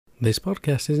This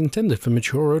podcast is intended for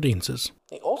mature audiences.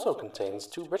 It also contains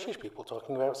two British people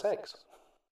talking about sex.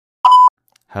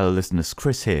 Hello listeners,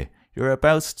 Chris here. You're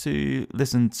about to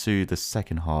listen to the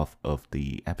second half of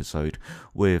the episode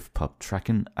with Pup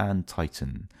Tracking and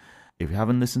Titan. If you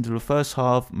haven't listened to the first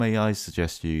half, may I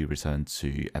suggest you return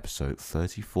to episode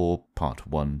 34, part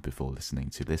 1 before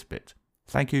listening to this bit.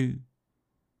 Thank you.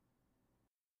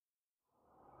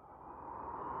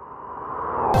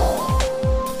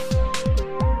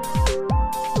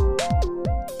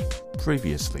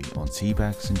 Previously on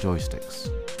Teabags and Joysticks.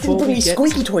 Didn't bring any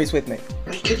squeaky toys with me.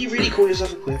 Can you really call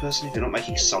yourself a queer person if you're not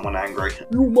making someone angry?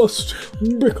 You must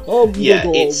become Yeah,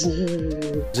 the it's-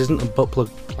 dog. Isn't a butt plug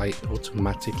like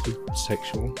automatically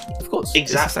sexual? Of course.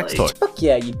 Exactly. It's a sex toy. Fuck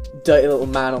yeah, you dirty little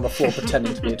man on the floor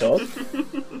pretending to be a dog.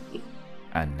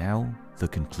 And now, the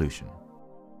conclusion.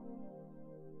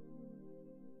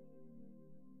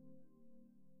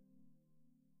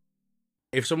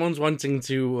 If someone's wanting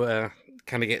to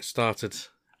kind of get started,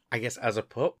 I guess as a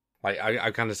pup, like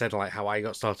I kind of said, like how I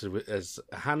got started as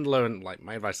a handler, and like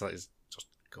my advice is just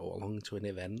go along to an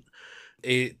event.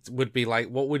 It would be like,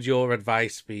 what would your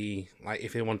advice be, like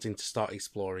if you're wanting to start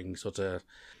exploring sort of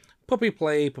puppy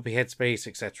play, puppy headspace,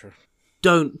 etc.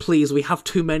 Don't, please, we have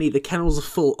too many. The kennels are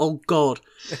full. Oh, God.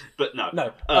 But no.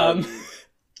 No.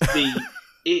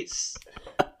 It's...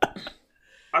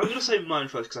 I'm going to say mine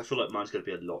first because I feel like mine's going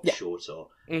to be a lot Yeah. shorter.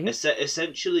 Mhm.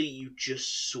 Essentially, you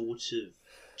just sort of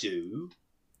do.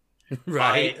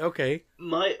 Right. Okay.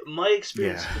 My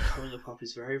experience of becoming a pup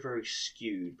is very, very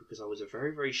skewed because I was a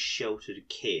very, very sheltered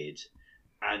kid,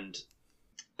 and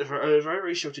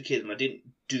I didn't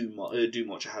do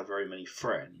much. I had very many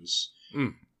friends.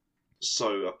 Mm.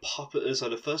 So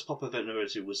the first pup event I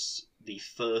went to was the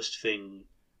first thing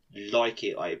like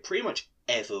it I pretty much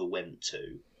ever went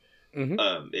to.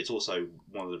 Mm-hmm. It's also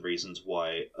one of the reasons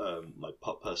why my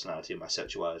pup personality and my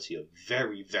sexuality are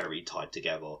very, very tied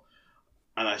together.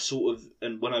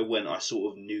 And when I went, I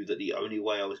sort of knew that the only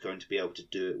way I was going to be able to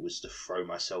do it was to throw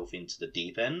myself into the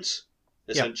deep end,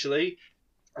 essentially,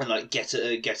 and like get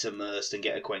immersed and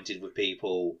get acquainted with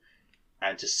people,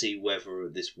 and to see whether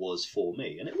this was for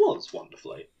me, and it was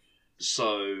wonderfully.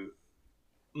 So,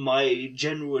 my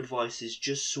general advice is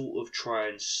just sort of try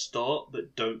and start,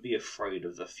 but don't be afraid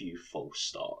of a few false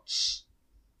starts.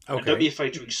 Okay. And don't be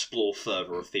afraid to explore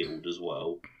further afield as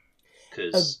well. A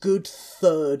Because good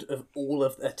third of all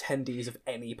of the attendees of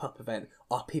any pup event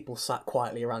are people sat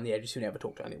quietly around the edges who never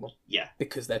talk to anyone. yeah,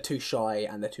 Because they're too shy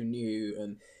and they're too new,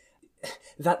 and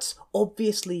that's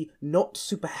obviously not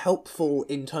super helpful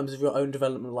in terms of your own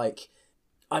development. Like,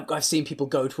 I've seen people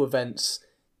go to events,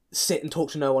 sit and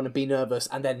talk to no one and be nervous,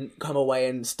 and then come away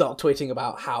and start tweeting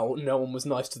about how no one was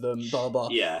nice to them, blah, blah.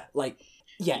 yeah, Like,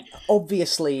 yeah,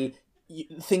 obviously,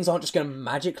 things aren't just going to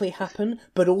magically happen,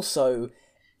 but also,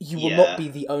 you will Yeah. not be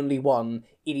the only one.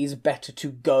 It is better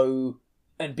to go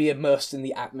and be immersed in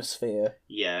the atmosphere.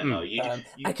 yeah. No, you.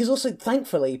 Because also,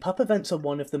 thankfully, pup events are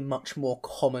one of the much more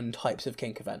common types of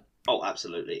kink event. Oh,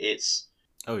 absolutely. It's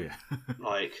Oh yeah.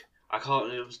 like I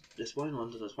can't. There's one in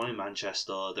London. There's one in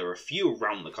Manchester. There are a few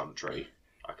around the country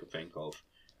I can think of,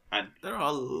 and There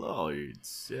are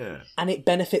loads, yeah. And it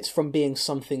benefits from being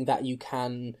something that you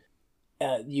can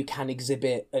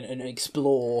exhibit and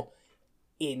explore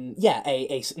in,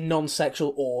 a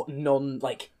non-sexual or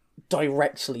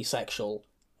directly sexual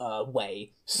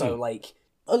way. So,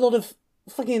 a lot of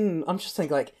fucking, I'm just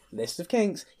thinking, list of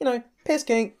kinks, piss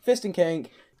kink, fisting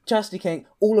kink, chastity kink,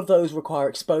 all of those require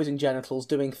exposing genitals,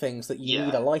 doing things that you Yeah.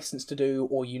 need a license to do,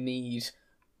 or you need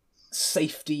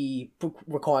safety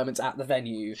requirements at the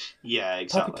venue. yeah,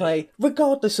 exactly. Puppy play,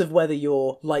 regardless of whether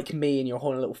you're like me and you're a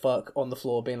horny little fuck on the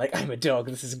floor being like, I'm a dog,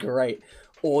 this is great,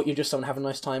 or you're just someone having a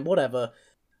nice time, whatever,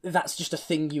 that's just a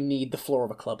thing you need the floor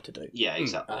of a club to do. Yeah,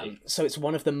 exactly. So it's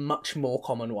one of the much more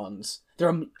common ones.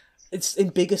 It's in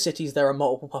bigger cities, there are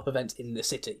multiple pup events in the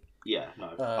city. Yeah,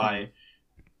 no. I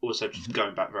also, just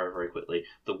going back very, very quickly,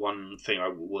 the one thing I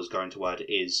was going to add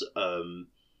is,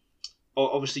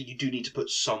 obviously you do need to put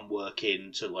some work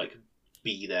in to,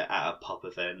 be there at a pup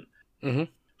event. Mm-hmm.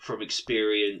 From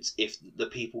experience, if the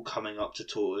people coming up to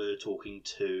talking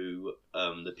to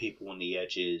the people on the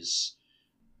edges,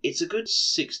 it's a good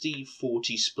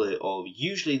 60-40 split of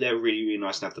usually they're really, really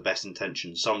nice and have the best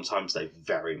intentions. Sometimes they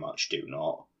very much do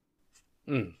not.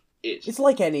 Mm. It's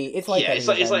like any event.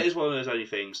 It's one of those only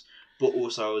things. But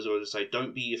also, I was going to say,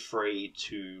 don't be afraid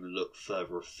to look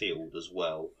further afield as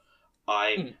well.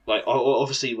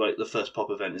 Obviously, the first pop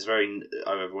event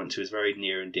I ever went to is very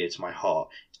near and dear to my heart.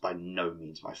 It's by no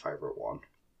means my favourite one.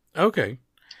 Okay.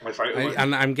 My favourite one.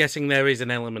 And I'm guessing there is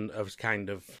an element of kind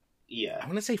of Yeah, I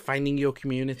want to say finding your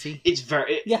community. it's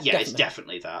very Yeah, it's definitely.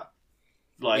 definitely that.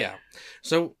 Like, Yeah.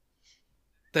 So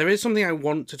there is something I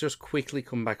want to just quickly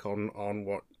come back on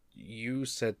what you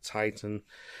said, Titan,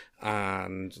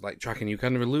 and like Tracken, you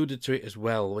kind of alluded to it as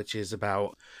well, which is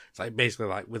about it's like basically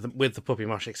like with the puppy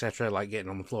mosh, etc., like getting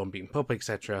on the floor and beating pup,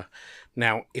 etc.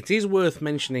 Now, it is worth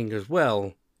mentioning as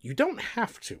well, you don't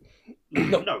have to.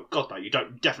 no, God no, you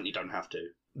definitely don't have to.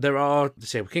 There are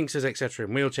disabled kinksters, etc.,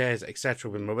 in wheelchairs,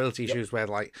 etc., with mobility issues where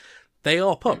like they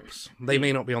are pups. They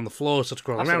may not be on the floor, sort of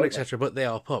crawling around, Absolutely. etc., but they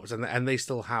are pups, and they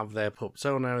still have their pup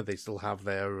sonar, they still have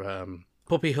their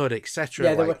puppy hood, etc.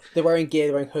 Yeah, they're wearing gear,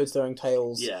 they're wearing hoods, they're wearing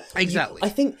tails. Yeah, exactly. I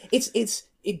think it's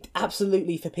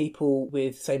absolutely for people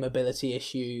with, say, mobility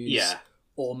issues. Yeah.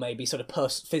 Or maybe sort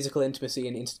of physical intimacy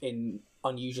in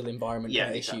unusual environment Yeah,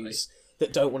 kind of exactly. issues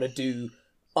that don't want to do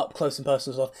up close and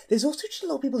personal stuff. There's also just a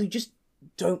lot of people who just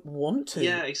don't want to.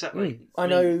 yeah, exactly. I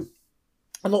know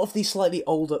a lot of these slightly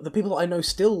older, the people that I know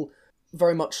still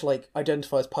very much like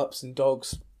identify as pups and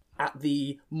dogs at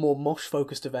the more mosh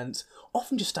focused events,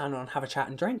 often just stand around and have a chat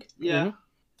and drink. Yeah,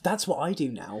 That's what I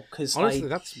do now because Honestly,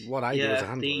 that's what I do as a Yeah,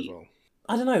 handler as well.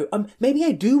 I don't know. Maybe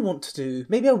I do want to do.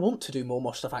 Maybe I want to do more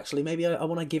mosh stuff. Actually, maybe I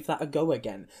want to give that a go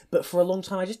again. But for a long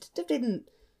time, I just didn't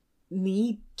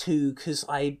need to because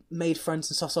I made friends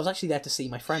and stuff. So I was actually there to see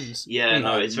my friends. yeah.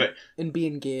 No, it's and be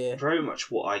in gear. very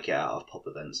much what I get out of pop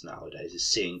events nowadays is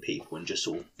seeing people and just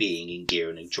sort of being in gear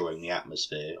and enjoying the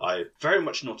atmosphere. I very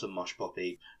much not a mosh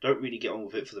poppy. Don't really get on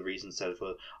with it for the reasons said.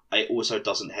 For it also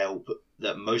doesn't help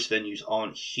that most venues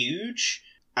aren't huge,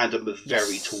 and I'm a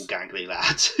very tall, gangly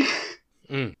lad.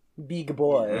 Big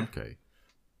boy. Okay.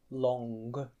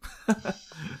 Long.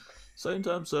 So in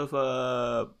terms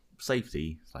of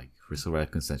safety, like risk-aware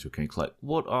consensual kink, like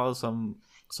what are some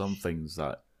things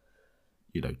that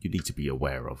you need to be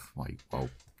aware of, like while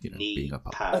Knee being a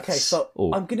pup? pads. Okay, so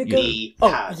Oh, I'm gonna go. knee Oh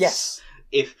pads. yes.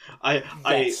 If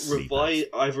Yes.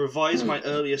 I've revised my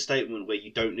earlier statement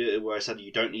where I said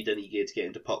you don't need any gear to get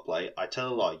into pop play. I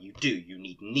tell a lie. You do. You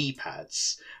need knee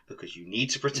pads because you need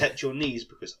to protect your knees.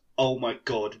 Because oh my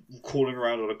god, crawling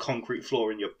around on a concrete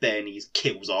floor in your bare knees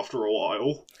kills after a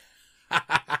while.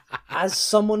 As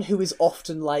someone who is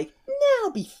often like, "Nah,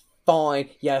 I'll be fine."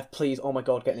 Yeah, please. Oh my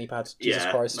god, get knee pads. Jesus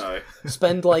yeah, Christ. no,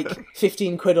 Spend like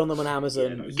 15 quid on them on yeah,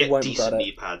 Amazon. no. You Get won't decent regret knee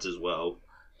it. pads as well.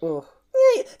 Ugh.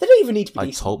 They don't even need to be I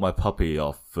decent. told my puppy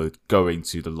off for going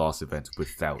to the last event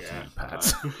without Yeah, knee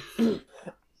pads.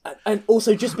 And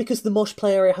also, just because the mosh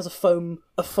play area has a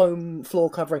foam floor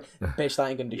covering, bitch, that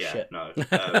ain't gonna do Yeah, shit. no.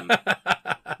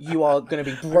 You are gonna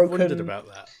be I broken. wondered about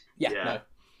that. Yeah, Yeah. no.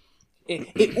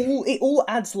 It all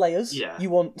adds layers. Yeah. You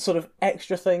want sort of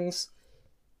extra things.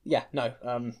 Yeah, no.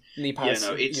 Knee pads. Yeah,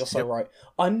 no, it's- You're so right.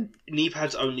 I'm knee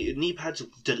pads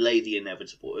delay the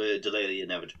inevitable.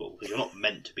 Because you're not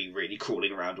meant to be really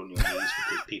crawling around on your knees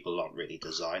because people aren't really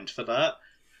designed for that.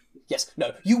 yes,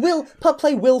 no. You will pup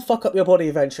play will fuck up your body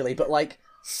eventually, but like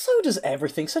so does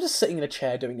everything. So does sitting in a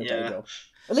chair doing your day Yeah. job.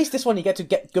 At least this one you get to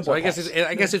get good. So boy I guess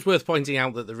pets. it's worth pointing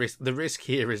out that the risk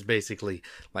here is basically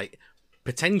like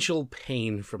potential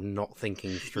pain from not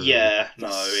thinking through. Yeah, no,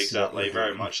 Yes. exactly.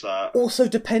 Very much that. Also,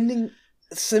 depending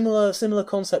similar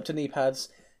concept to knee pads,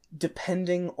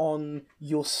 depending on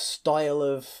your style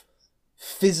of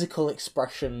physical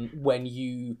expression when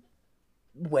you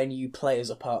play as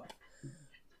a pup,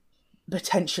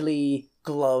 potentially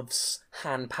gloves,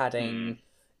 hand padding,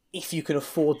 if you can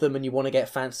afford them and you want to get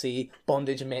fancy,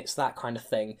 bondage mitts, that kind of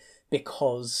thing,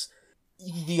 because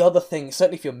the other thing,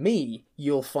 certainly for me,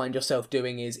 you'll find yourself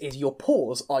doing is your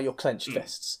paws are your clenched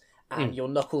fists, and your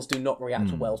knuckles do not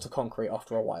react well to concrete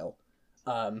after a while.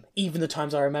 Even the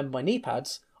times I remember my knee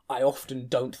pads, I often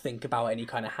don't think about any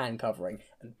kind of hand covering,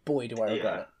 and boy do I regret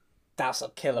Yeah. it. That's a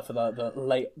killer for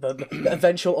the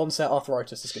eventual onset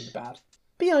arthritis is going to be bad.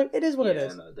 But it is what it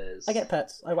is. No, there's... I get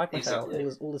pets. I whack my Exactly.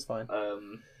 tail. All is fine.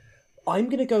 Um, I'm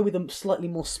going to go with a slightly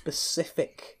more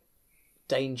specific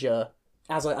danger,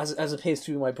 as appears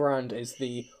to be my brand, is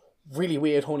the really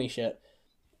weird horny shit.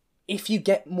 If you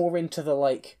get more into the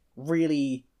like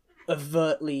really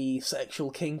overtly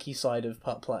sexual kinky side of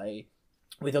pup play,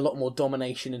 with a lot more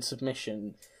domination and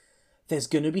submission, there's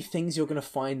going to be things you're going to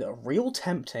find that are real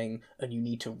tempting, and you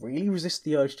need to really resist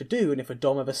the urge to do. And if a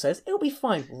dom ever says it'll be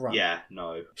fine, run. yeah,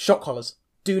 no. Shock collars.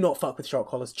 Do not fuck with shock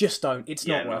collars. Just don't. It's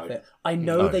Yeah, not worth no. it. I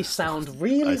know No. they sound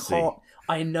really I see. hot.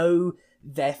 I know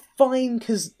they're fine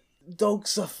because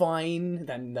dogs are fine.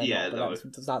 Then they're Yeah, not. no.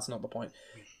 But that's not the point.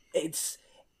 It's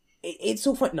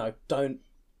all fine. No, don't.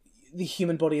 The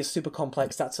human body is super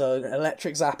complex. That's an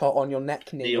electric zapper on your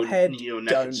neck, near your head. Your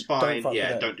neck don't, and spine. Don't fuck Yeah,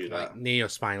 with it. don't do that. Like near your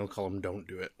spinal column, don't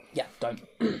do it. Yeah, don't.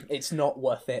 It's not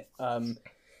worth it.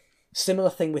 Similar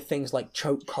thing with things like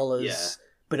choke collars, Yeah.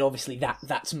 but obviously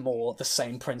that's more the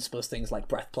same principle as things like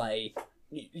breath play.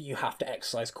 You have to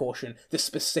exercise caution. The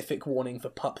specific warning for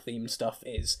pup-themed stuff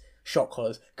is shock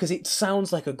collars, because it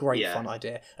sounds like a great Yeah. fun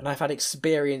idea, and I've had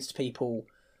experienced people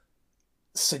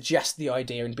suggest the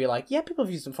idea and be like, yeah, people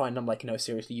have used them fine, and I'm like, no,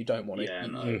 seriously, you don't want to. Yeah,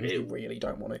 no, you really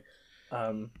don't want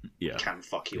to. Yeah. Can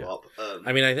fuck you up.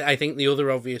 I mean, I think the other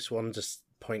obvious one to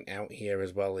point out here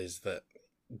as well is that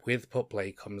with pup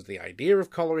play comes the idea of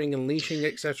collaring and leashing,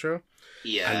 etc.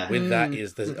 Yeah. And with that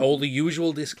is all the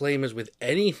usual disclaimers with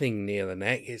anything near the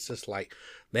neck. It's just like,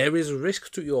 there is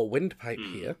risk to your windpipe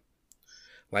here.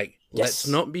 Like, let's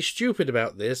not be stupid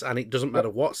about this, and it doesn't matter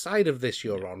what side of this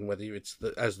you're on, whether it's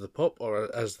as the pup or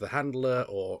as the handler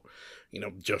or,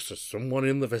 just as someone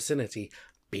in the vicinity.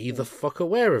 Be the fuck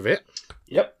aware of it.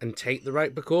 Yep. And take the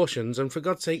right precautions, and for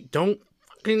God's sake, don't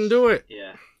fucking do it.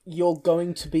 Yeah. You're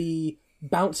going to be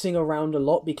bouncing around a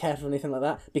lot. Be careful of anything like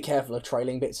that. Be careful of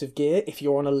trailing bits of gear. If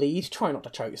you're on a lead, try not to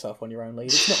choke yourself on your own lead.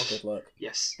 It's not a good look.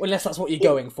 Yes. Well, unless that's what you're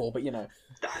going for, but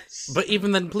That's. But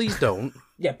even then, please don't.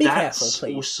 Yeah, be That's careful,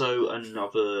 please. also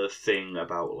another thing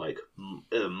about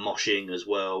moshing as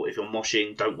well. If you're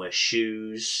moshing, don't wear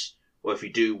shoes, or if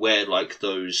you do, wear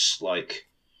those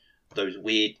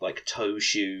weird toe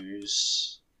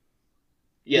shoes.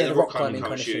 Yeah, the rock climbing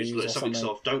kind of shoes. or Something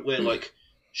soft. Don't wear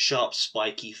sharp,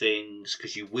 spiky things,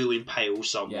 because you will impale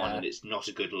someone, Yeah. and it's not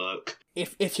a good look.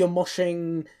 If you're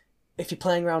moshing, if you're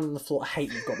playing around on the floor, I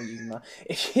hate you've got me using that.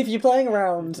 If you're playing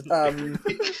around, and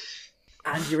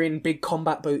you're in big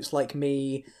combat boots like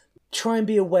me, try and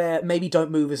be aware. Maybe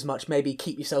don't move as much. Maybe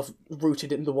keep yourself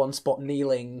rooted in the one spot,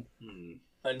 kneeling,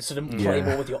 and sort of play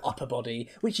more with your upper body.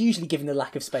 Which usually, given the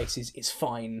lack of space, is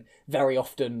fine. Very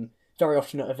often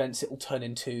at events, it will turn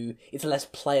into it's less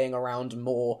playing around and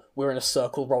more we're in a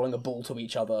circle rolling a ball to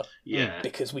each other. Yeah.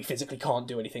 Because we physically can't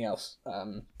do anything else.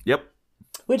 Yep.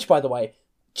 Which, by the way,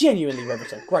 genuinely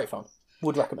riveting. Great fun.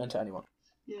 Would recommend to anyone.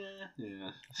 Yeah.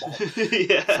 Yeah.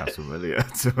 Sounds familiar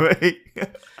to me.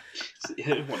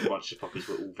 One bunch of puppies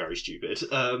were all very stupid.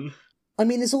 I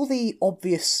mean, there's all the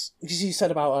obvious. Because you said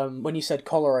about when you said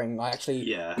collaring, I actually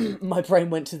Yeah. my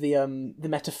brain went to the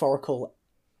metaphorical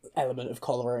element of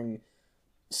collaring.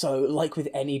 So, like with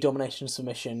any domination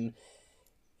submission,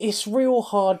 it's real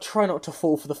hard. Try not to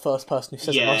fall for the first person who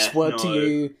says a nice word to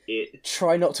you.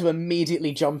 Try not to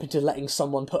immediately jump into letting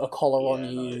someone put a collar on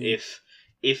you. No,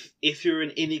 if you're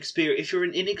an inexperienced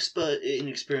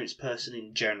person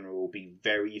in general, be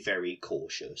very, very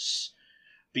cautious.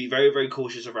 Be very, very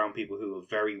cautious around people who are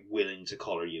very willing to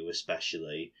collar you,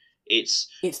 especially. It's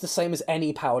the same as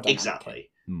any power dynamic. exactly.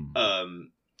 Hmm.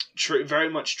 Very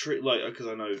much treat because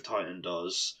I know Titan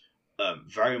does.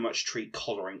 Very much treat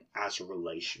collaring as a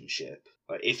relationship.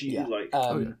 Like if you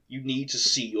you need to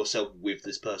see yourself with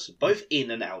this person, both in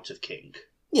and out of kink.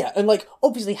 Yeah, and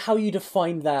obviously how you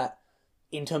define that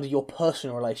in terms of your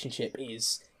personal relationship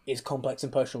is complex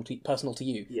and personal to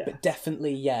you. Yeah. But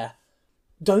definitely,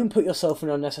 don't put yourself in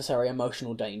unnecessary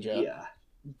emotional danger. Yeah.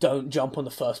 Don't jump on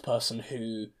the first person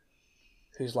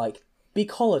who's like, be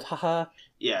collared, haha.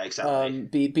 Yeah,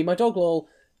 exactly. Be my dog, lol.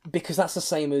 Because that's the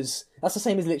same as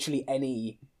literally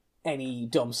any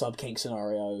dumb sub kink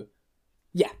scenario.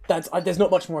 Yeah, there's not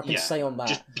much more I can say on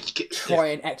that. Try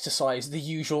and exercise the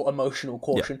usual emotional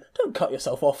caution. Yeah. Don't cut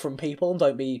yourself off from people.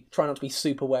 Try not to be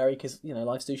super wary because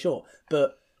life's too short.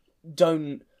 But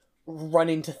don't run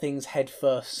into things head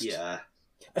first. Yeah.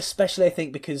 Especially, I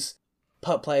think, because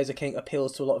pup play as a kink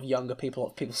appeals to a lot of younger people, a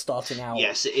lot of people starting out.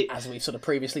 Yes, as we've sort of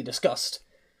previously discussed.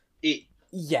 Keep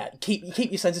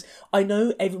your senses. I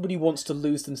know everybody wants to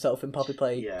lose themselves in puppy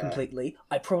play completely.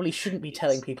 I probably shouldn't be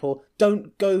telling people,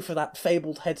 don't go for that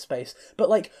fabled headspace.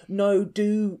 But, no,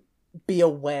 do be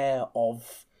aware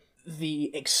of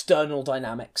the external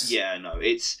dynamics. Yeah, no,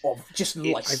 it's... Of just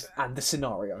life and the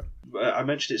scenario. I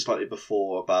mentioned it slightly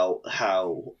before about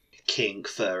how kink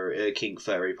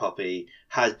furry puppy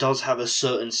does have a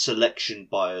certain selection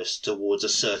bias towards a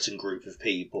certain group of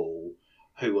people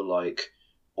who are,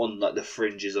 on the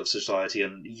fringes of society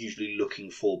and usually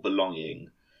looking for belonging.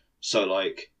 So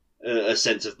a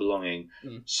sense of belonging.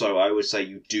 So I would say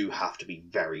you do have to be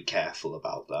very careful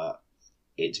about that.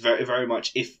 It's very, very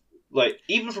much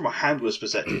even from a handler's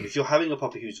perspective, if you're having a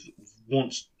puppy who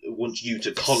wants you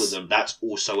to collar them, that's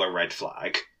also a red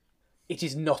flag. It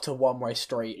is not a one-way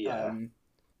street. Yeah.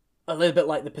 A little bit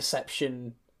like the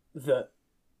perception that,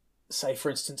 say, for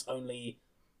instance, only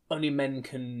men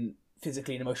can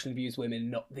physically and emotionally abuse women,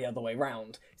 not the other way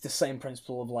round. It's the same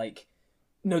principle of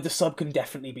no, the sub can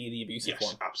definitely be the abusive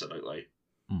one. Yes, absolutely.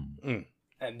 And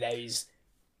there's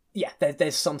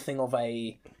something of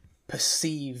a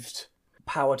perceived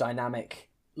power dynamic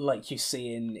like you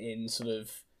see in sort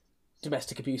of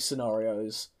domestic abuse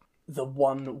scenarios, the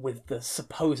one with the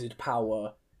supposed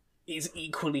power is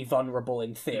equally vulnerable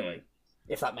in theory,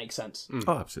 if that makes sense.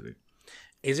 Oh, absolutely.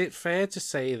 Is it fair to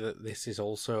say that this is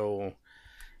also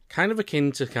kind of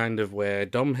akin to kind of where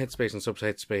dom headspace and sub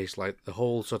headspace, like the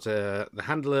whole sort of the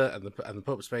handler and the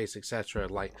pup space, etc.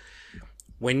 Like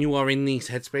when you are in these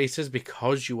headspaces,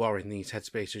 because you are in these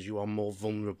headspaces, you are more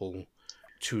vulnerable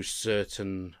to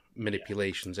certain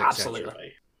manipulations, etc.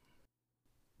 Absolutely.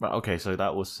 Right, okay, so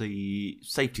that was the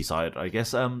safety side, I guess.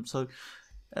 So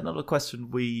another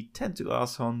question we tend to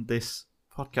ask on this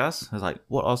podcast is like,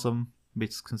 what are some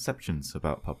misconceptions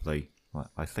about pup play? Like,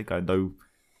 I think I know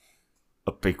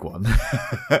a big one,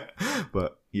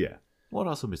 but yeah, what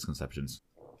are some misconceptions?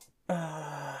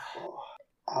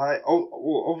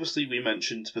 Obviously we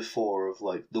mentioned before of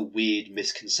like the weird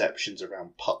misconceptions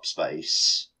around pup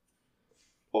space,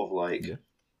 of like. Yeah.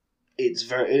 It's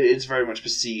very much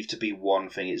perceived to be one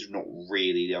thing. It's not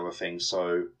really the other thing.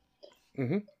 So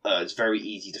it's very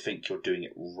easy to think you're doing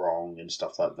it wrong and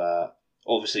stuff like that.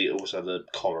 Obviously, also the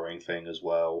collaring thing as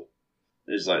well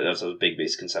is like that's a big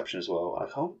misconception as well. I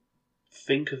can't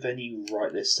think of any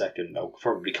right this second. They'll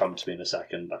probably come to me in a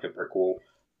second, like a brick wall.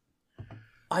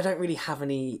 I don't really have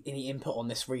any input on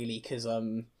this really because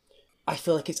I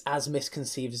feel like it's as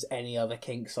misconceived as any other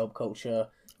kink subculture.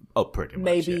 Oh, pretty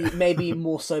much. Maybe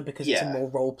more so because it's a Yeah. more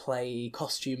role play,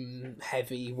 costume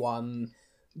heavy one.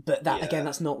 But that again,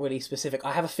 that's not really specific.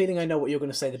 I have a feeling I know what you're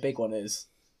going to say. The big one is.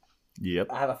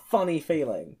 Yep. I have a funny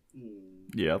feeling.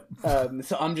 Yep.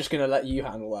 So I'm just going to let you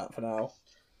handle that for now.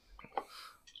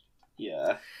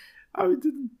 Yeah. I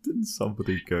mean, didn't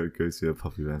somebody go to a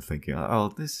puppy event thinking,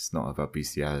 oh, this is not about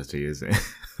bestiality, is it?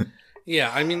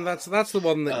 Yeah, I mean that's the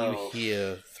one that you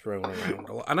hear thrown around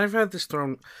a lot, and I've heard this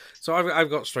thrown. So I've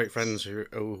got straight friends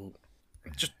who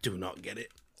just do not get it,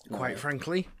 quite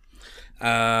frankly,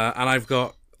 and I've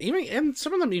got and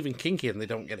some of them even kinky and they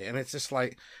don't get it, and it's just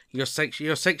like you're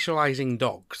sexualizing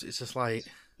dogs. It's just like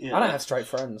I don't have straight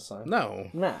friends, so no.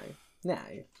 No,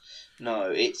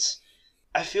 it's.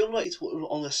 I feel like it's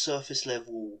on a surface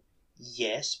level,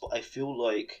 yes, but I feel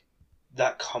like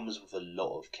that comes with a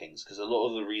lot of kinks, because a lot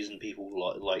of the reason people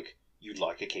like you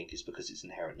like a kink is because it's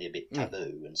inherently a bit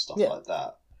taboo and stuff like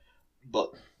that.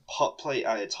 But pup play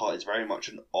at its heart is very much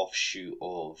an offshoot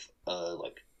of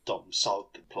like dom sub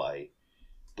play,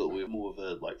 but with more of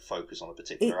a like focus on a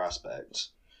particular aspect.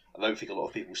 I don't think a lot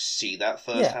of people see that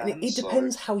firsthand. Yeah, and it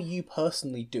depends how you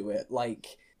personally do it.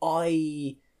 Like,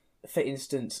 for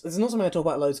instance, this is not something I talk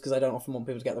about loads because I don't often want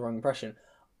people to get the wrong impression.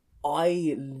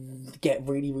 I get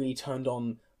really, really turned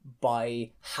on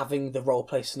by having the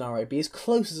roleplay scenario be as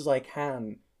close as I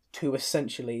can to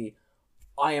essentially,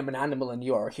 I am an animal and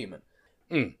you are a human.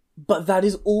 But that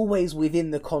is always within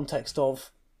the context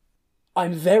of,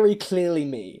 I'm very clearly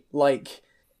me. Like,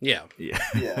 Yeah.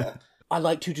 Yeah. I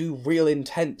like to do real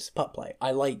intense pup play. I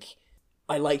like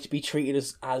to be treated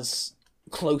as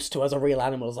close to as a real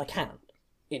animal as I can.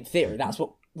 In theory, that's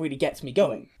what really gets me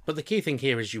going. But the key thing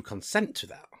here is you consent to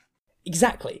that.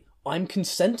 Exactly. I'm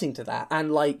consenting to that,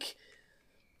 and like,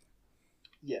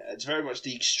 Yeah, it's very much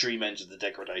the extreme end of the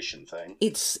degradation thing.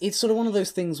 it's sort of one of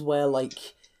those things where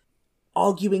like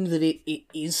arguing that it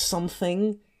is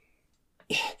something,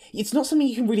 it's not something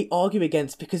you can really argue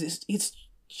against because it's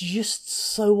just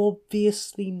so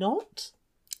obviously not.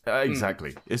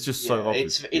 Exactly. It's just so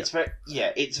obvious.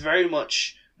 It's very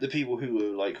much the people who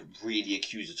are like really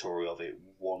accusatory of it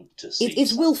want to see.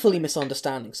 It's willfully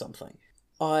misunderstanding something.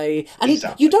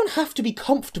 Exactly. You don't have to be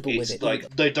comfortable with It's it. like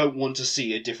either. they don't want to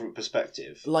see a different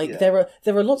perspective. Like there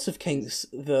are lots of kinks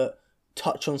that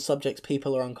touch on subjects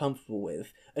people are uncomfortable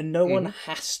with, and no one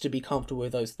has to be comfortable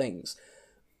with those things.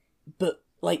 But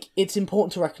like, it's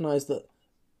important to recognize that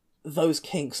those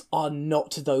kinks are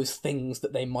not those things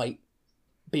that they might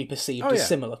be perceived as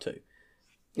similar to.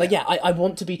 Like, I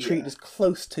want to be treated as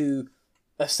close to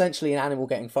essentially an animal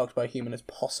getting fucked by a human as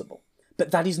possible.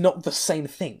 But that is not the same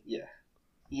thing.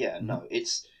 No,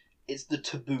 it's the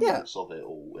tabooness of it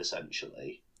all,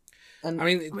 essentially. And I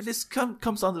mean, this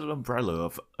comes under the umbrella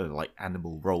of like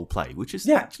animal role play, which is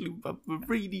actually a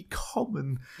really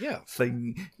common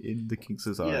thing in the kink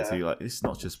society. Yeah. Like, it's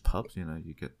not just pups, you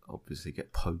obviously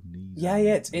get ponies.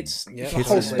 It's the kittens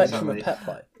whole and spectrum of exactly. pet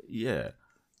play.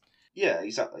 Yeah,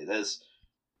 exactly. There's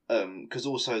because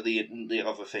also the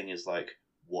other thing is like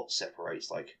what separates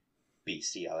like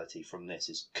bestiality from this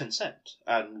is consent,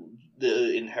 and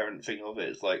the inherent thing of it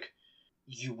is like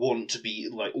you want to be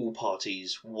like all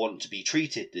parties want to be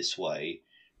treated this way,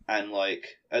 and like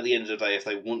at the end of the day, if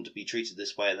they want to be treated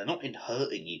this way and they're not in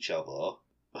hurting each other,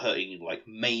 hurting, like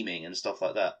maiming and stuff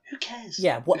like that. Who cares?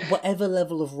 Yeah, whatever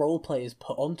level of roleplay is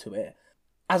put onto it,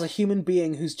 as a human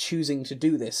being who's choosing to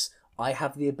do this, I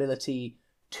have the ability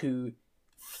to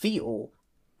feel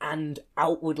and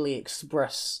outwardly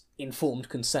express informed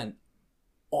consent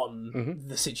on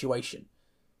the situation.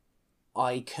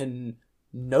 I can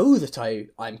know that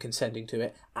I'm consenting to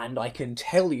it, and I can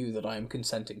tell you that I am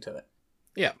consenting to it.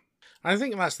 Yeah, I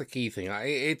think that's the key thing.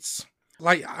 It's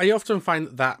like I often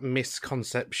find that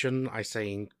misconception, I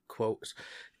say in quotes,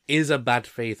 is a bad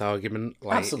faith argument.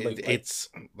 Like, Absolutely. It's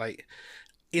like,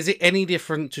 is it any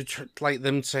different to like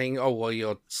them saying, "Oh, well,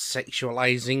 you're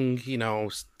sexualizing,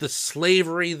 the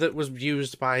slavery that was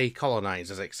used by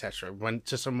colonizers, etc." When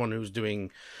to someone who's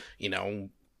doing,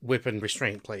 whip and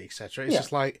restraint play, etc. It's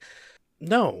just like,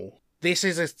 no, this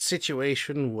is a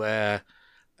situation where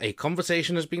a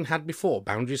conversation has been had before,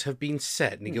 boundaries have been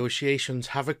set, negotiations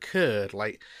have occurred.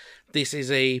 Like, this is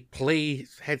a play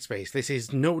headspace. This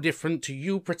is no different to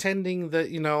you pretending that,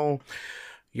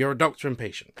 you're a doctor and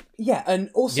patient. Yeah, and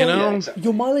also, exactly.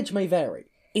 your mileage may vary.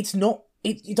 It's not.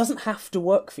 It doesn't have to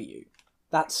work for you.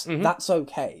 That's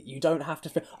okay. You don't have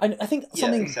to. I think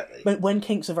something exactly. when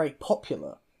kinks are very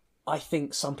popular, I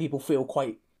think some people feel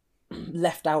quite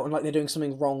left out and like they're doing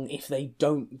something wrong if they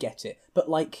don't get it. But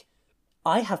like,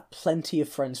 I have plenty of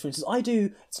friends. For instance,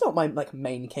 it's not my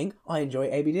main kink. I enjoy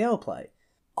ABDL play.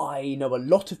 I know a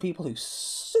lot of people who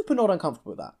super not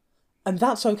uncomfortable with that, and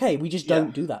that's okay. We just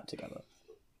don't do that together.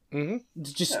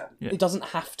 It's just it doesn't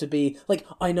have to be like,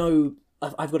 I know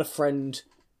I've got a friend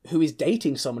who is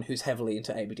dating someone who's heavily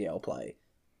into ABDL play.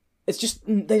 It's just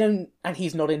they don't, and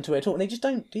he's not into it at all. And they just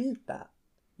don't do that.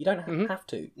 You don't have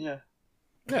to. Yeah.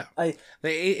 Yeah,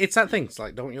 it's that thing. It's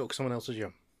like, don't yoke someone else's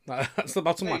young. That's the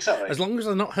bottom line. Exactly. As long as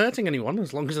they're not hurting anyone,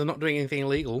 as long as they're not doing anything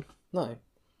illegal. No.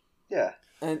 Yeah.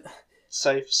 And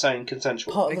Safe, sane,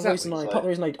 consensual. part of the Exactly.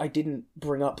 reason I didn't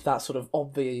bring up that sort of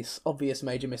obvious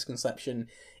major misconception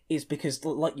is because,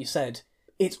 like you said,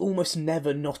 it's almost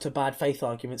never not a bad faith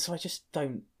argument. So I just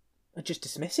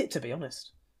dismiss it, to be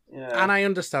honest. Yeah. And I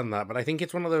understand that, but I think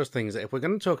it's one of those things that if we're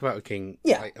going to talk about a king,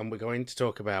 and we're going to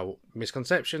talk about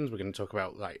misconceptions, we're going to talk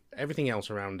about like everything else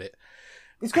around it.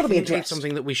 It's got to be It's addressed.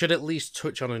 something that we should at least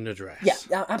touch on and address.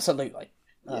 Yeah, absolutely.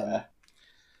 Yeah.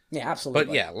 Yeah, absolutely.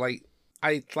 But yeah, like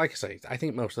I say, I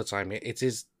think most of the time it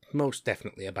is most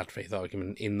definitely a bad faith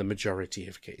argument in the majority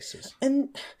of cases.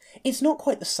 And it's not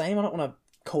quite the same. I don't want to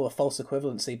call a false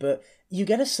equivalency, but you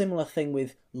get a similar thing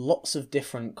with lots of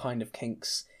different kind of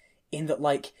kinks, in that,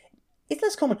 like, it's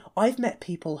less common. I've met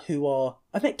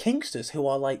kinksters who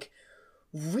are, like,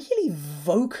 really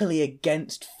vocally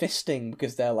against fisting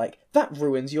because they're like, that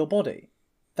ruins your body.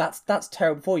 That's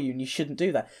terrible for you and you shouldn't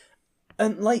do that.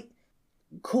 And, like,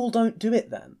 cool, don't do it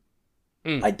then.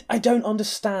 I don't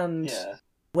understand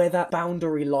where that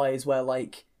boundary lies where,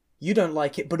 like, you don't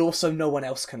like it, but also no one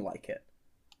else can like it.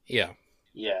 Yeah.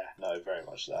 Yeah, no, very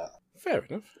much that. Fair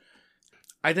enough.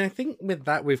 I think with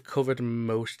that we've covered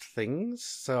most things.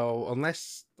 So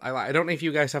unless I don't know if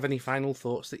you guys have any final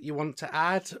thoughts that you want to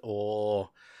add,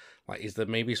 or like, is there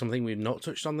maybe something we've not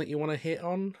touched on that you want to hit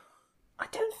on? I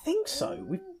don't think so.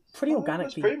 We've pretty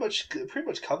organically. Pretty much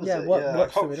covers it.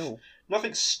 Worked through it all.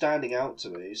 Nothing's standing out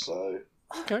to me, so.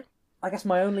 Okay. I guess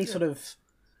my only sort of,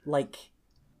 like,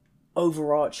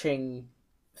 overarching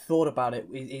thought about it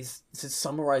is to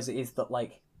summarize it, is that,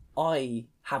 like, I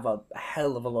have a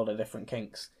hell of a lot of different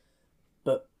kinks,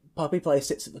 but puppy play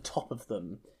sits at the top of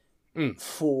them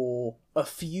for a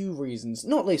few reasons.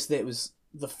 Not least that it was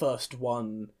the first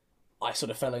one I sort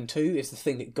of fell into, is the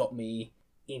thing that got me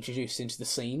introduced into the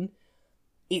scene.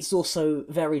 It's also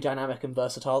very dynamic and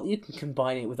versatile. You can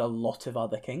combine it with a lot of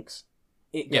other kinks.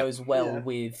 It goes well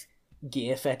with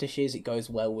gear fetishes. It goes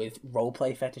well with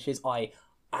roleplay fetishes. I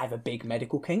have a big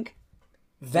medical kink.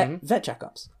 Vet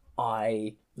checkups.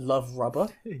 I love rubber.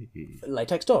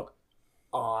 Latex dog.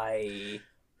 I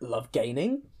love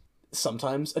gaining.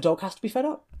 Sometimes a dog has to be fed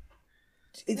up.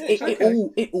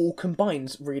 It all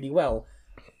combines really well.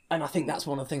 And I think that's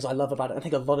one of the things I love about it. I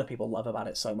think a lot of people love about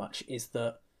it so much, is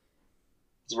that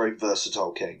It's a very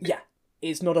versatile king. yeah,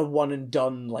 it's not a one and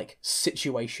done like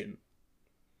situation.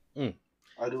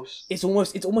 It's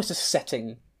almost a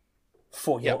setting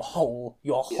for your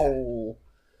whole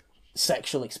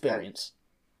sexual experience.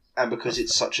 And because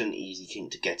it's such an easy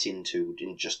kink to get into,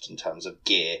 in terms of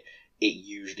gear, it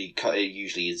usually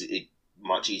is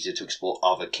much easier to explore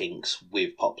other kinks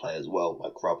with pop play as well,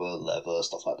 like rubber, leather,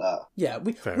 stuff like that. Yeah,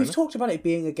 we've talked about it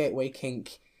being a gateway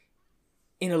kink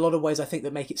in a lot of ways, I think,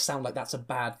 that make it sound like that's a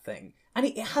bad thing. And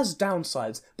it has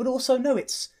downsides, but also, no,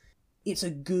 it's a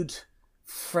good,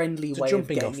 friendly way of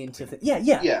getting into things.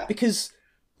 Yeah, because,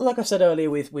 like I said earlier,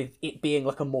 with it being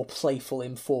like a more playful,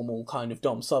 informal kind of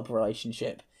dom-sub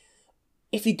relationship,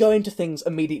 if you go into things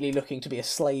immediately looking to be a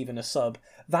slave and a sub,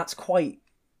 that's quite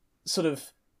sort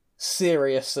of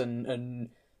serious, and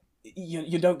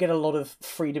you don't get a lot of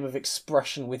freedom of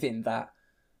expression within that.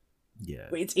 Yeah.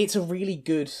 It's a really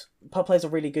good... Pub Play's a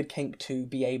really good kink to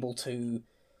be able to...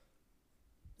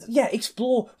 Yeah,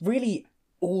 explore really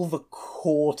all the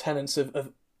core tenets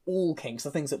of all kinks,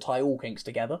 the things that tie all kinks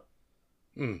together.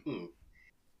 Okay,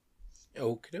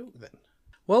 then.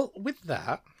 Well, with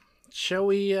that, shall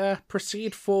we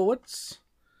proceed forwards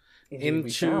Indeed we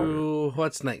shall. into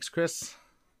what's next, Chris?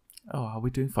 Oh, are we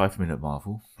doing 5-minute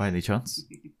Marvel by any chance?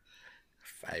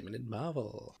 5-minute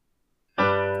Marvel.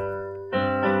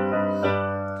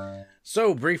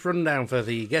 So, brief rundown for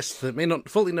the guests that may not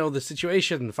fully know the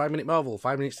situation. 5-minute Marvel,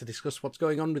 5 minutes to discuss what's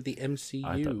going on with the MCU.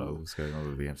 I don't know what's going on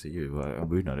with the MCU.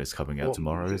 We know it's coming out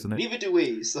tomorrow, isn't it? Neither do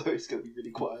we, so it's going to be really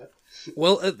quiet.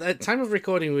 Well, at the time of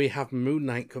recording, we have Moon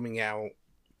Knight coming out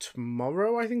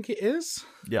tomorrow, I think it is.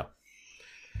 Yeah.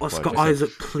 Oscar Well, Isaac,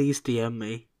 please DM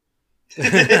me.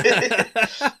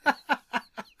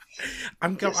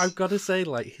 I've got to say,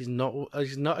 like, he's not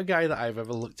a guy that I've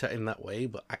ever looked at in that way,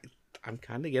 but I'm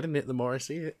kind of getting it the more I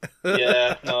see it.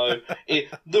 Yeah, no.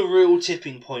 The real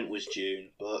tipping point was June,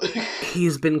 but...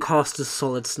 He's been cast as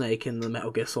Solid Snake in the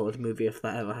Metal Gear Solid movie, if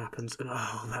that ever happens. And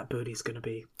that booty's going to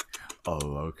be... Oh,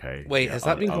 okay. Wait, Yeah, has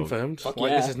that been confirmed? Fuck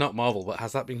Like, yeah. this is not Marvel, but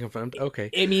has that been confirmed?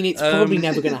 Okay. I mean, it's probably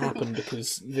never going to happen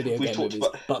because video We've game talked movies,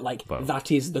 about- but, like, Well.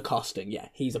 that is the casting, yeah.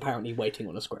 He's apparently waiting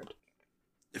on a script.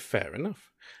 Fair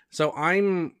enough. So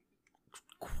I'd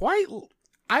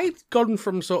gone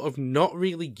from sort of not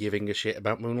really giving a shit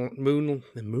about Moon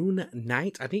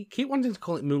Knight. Keep wanting to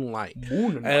call it Moonlight.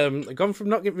 I've gone from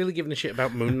not really giving a shit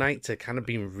about Moon Knight to kind of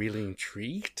being really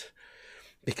intrigued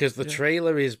because the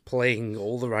trailer is playing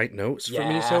all the right notes for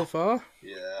me Yeah. so far.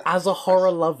 Yeah. As a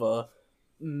horror lover,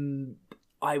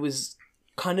 I was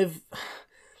kind of...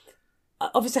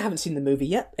 Obviously, I haven't seen the movie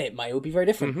yet. It may all be very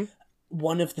different. Mm-hmm.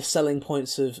 One of the selling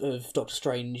points of Doctor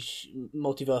Strange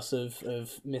Multiverse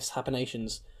of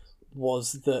Mishapenations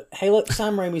was that, hey look,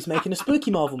 Sam Raimi's making a spooky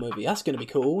Marvel movie. That's going to be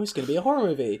cool. It's going to be a horror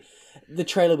movie. The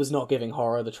trailer was not giving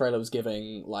horror. The trailer was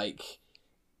giving, like,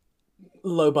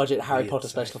 low-budget Harry Potter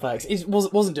special effects. It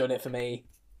wasn't doing it for me.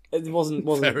 It wasn't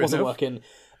Fair enough. working.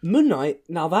 Moon Knight,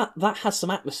 now that has some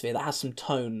atmosphere, that has some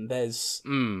tone.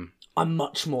 I'm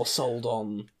much more sold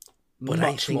on... But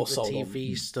I much think more the sold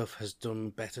TV stuff has done a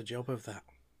better job of that.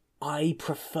 I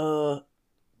prefer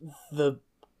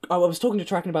I was talking to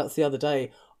Tracken about this the other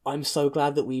day. I'm so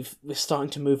glad that we're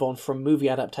starting to move on from movie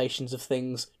adaptations of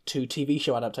things to TV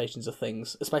show adaptations of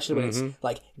things, especially when it's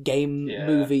like game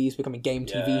movies becoming game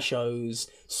TV shows,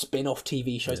 spin-off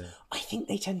TV shows. I think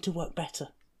they tend to work better.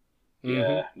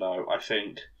 Yeah, no, I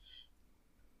think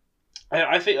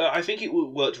it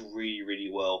worked really, really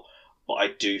well. But I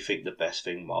do think the best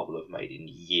thing Marvel have made in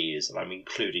years, and I'm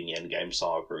including the Endgame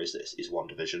saga, is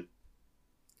WandaVision.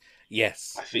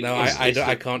 Yes. I think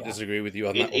I can't disagree with you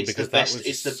on that one It's because the best. that was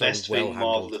It's the so best well thing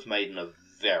Marvel handled. have made in a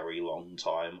very long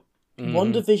time.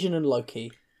 WandaVision and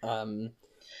Loki,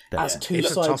 as two It's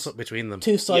a sides, toss-up between them.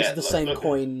 two sides Yeah, of the like, same look-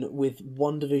 coin, with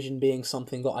WandaVision being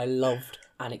something that I loved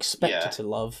and expected Yeah. to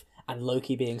love, and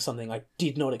Loki being something I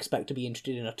did not expect to be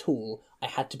interested in at all. I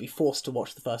had to be forced to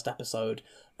watch the first episode,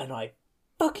 and I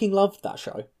fucking loved that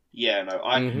show. Yeah, no,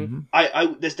 Mm-hmm.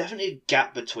 I there's definitely a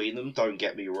gap between them. Don't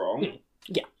get me wrong.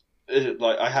 Yeah.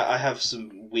 Like I have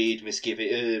some weird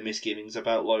misgivings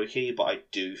about Loki, but I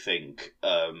do think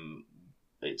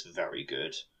it's very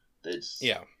good.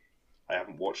 Yeah. I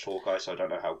haven't watched Hawkeye, so I don't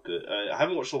know how good. I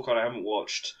haven't watched Hawkeye. I haven't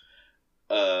watched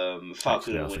Falcon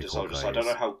Actually, I and Winter think Soldier, so I Hawkeye don't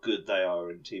know is- how good they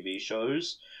are in TV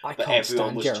shows. I But can't everyone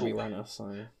stand was Jeremy talk- Renner,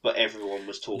 so... But everyone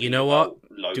was talking. You know what? about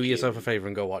Loki Do yourself a and- favour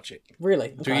and go watch it. Really?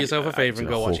 Do Okay. yourself a favour and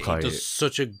go watch it. Hawkeye- He does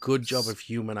such a good job of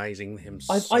humanising him.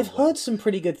 I've so well. heard some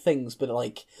pretty good things, but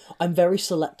like I'm very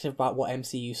selective about what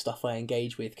MCU stuff I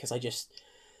engage with because I just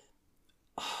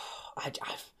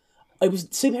I was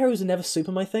superheroes are never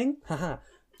super my thing, haha.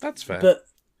 That's fair. But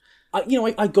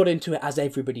I got into it as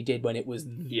everybody did when it was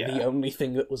Yeah. the only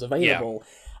thing that was available,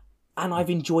 and I've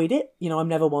enjoyed it. I'm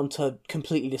never one to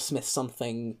completely dismiss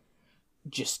something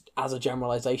just as a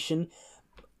generalization.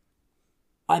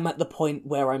 I'm at the point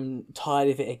where I'm tired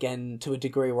of it again to a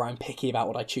degree where I'm picky about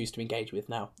what I choose to engage with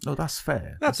now. No, that's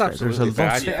fair. That's fair. There's absolutely a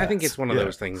fair. lot I think it's one of Yeah.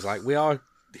 those things. Like, we are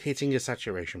hitting a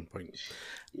saturation point.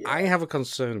 I have a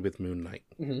concern with Moon Knight.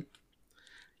 Mhm.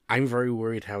 I'm very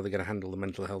worried how they're going to handle the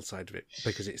mental health side of it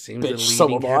because it seems they're Bitch, so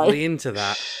leaning am I. heavily into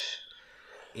that.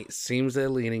 It seems they're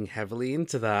leaning heavily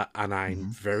into that, and I'm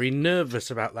very nervous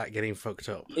about that getting fucked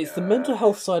up. It's the mental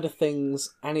health side of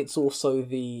things, and it's also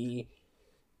the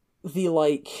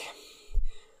like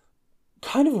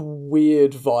kind of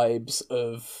weird vibes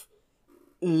of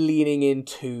leaning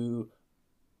into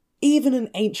even an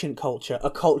ancient culture,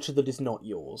 a culture that is not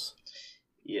yours.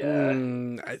 Yeah.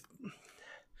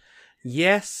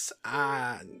 Yes,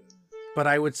 but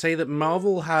I would say that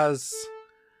Marvel has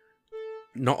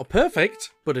not a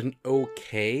perfect, but an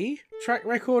okay track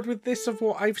record with this of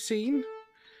what I've seen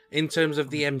in terms of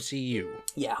the MCU.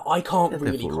 Yeah, I can't They've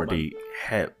really already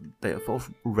they've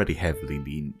already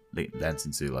heavily lent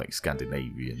into like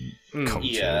Scandinavian culture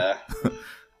Yeah.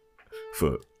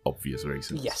 for obvious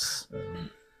reasons. Yes.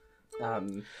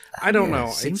 I don't know.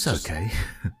 It seems it's just okay.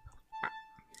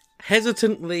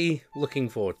 hesitantly looking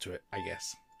forward to it, I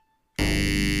guess.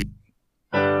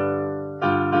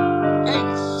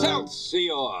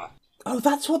 Excelsior! Oh,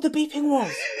 that's what the beeping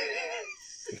was.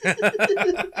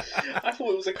 I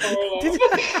thought it was a car alarm.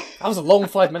 That was a long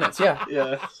 5 minutes. Yeah.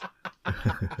 Yeah.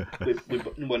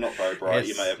 We're not very bright,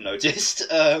 you Yes. may have noticed.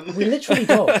 We're literally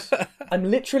dogs. I'm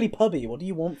literally pubby. What do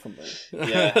you want from me?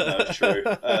 Yeah, no, true.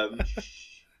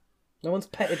 No one's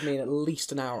petted me in at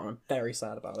least an hour, and I'm very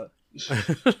sad about it.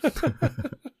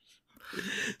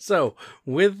 So,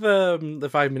 with the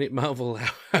 5-minute Marvel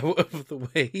out of the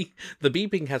way, the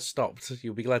beeping has stopped.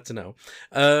 You'll be glad to know.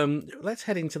 Let's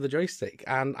head into the joystick,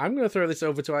 and I'm going to throw this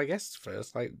over to our guests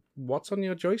first. Like, what's on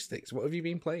your joysticks? What have you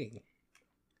been playing?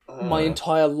 My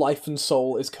entire life and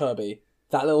soul is Kirby.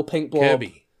 That little pink blob.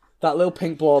 Kirby. That little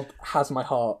pink blob has my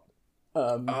heart.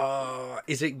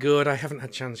 Is it good? I haven't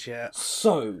had a chance yet.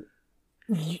 So,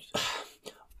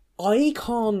 I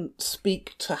can't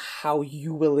speak to how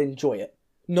you will enjoy it.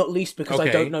 Not least because I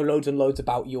Okay. don't know loads and loads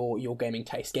about your gaming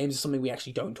taste. Games is something we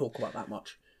actually don't talk about that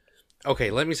much.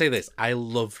 Okay, let me say this. I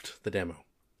loved the demo.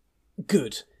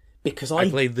 Good. Because I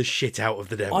played the shit out of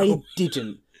the demo. I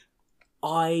didn't.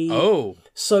 Oh.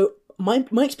 So, my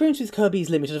experience with Kirby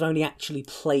is limited. I've only actually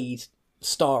played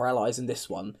Star Allies in this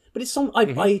one. But it's I'm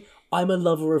a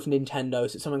lover of Nintendo,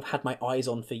 so it's something I've had my eyes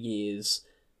on for years.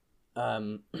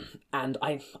 And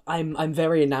I'm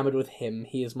very enamored with him.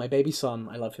 He is my baby son.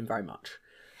 I love him very much.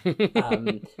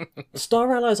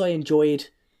 Star Allies I enjoyed,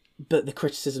 but the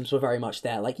criticisms were very much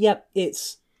there. Like,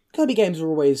 it's Kirby games are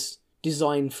always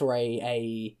designed for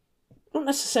a not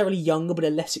necessarily younger, but a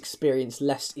less experienced,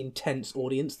 less intense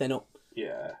audience. They're not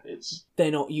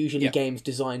usually games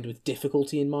designed with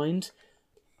difficulty in mind,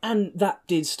 and that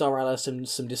did Star Allies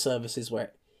some disservices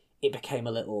where it became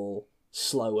a little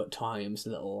slow at times, a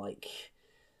little like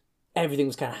everything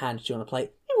was kind of handed to you on a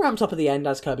plate. It ramped up at the end,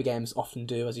 as Kirby games often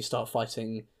do, as you start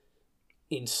fighting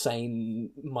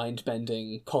insane,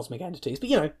 mind-bending cosmic entities. But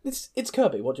you know, it's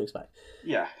Kirby. What do you expect?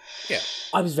 Yeah.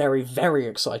 I was very, very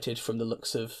excited from the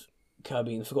looks of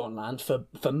Kirby in the Forgotten Land for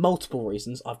multiple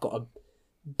reasons. I've got a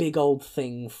big old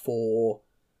thing for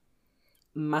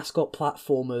mascot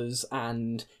platformers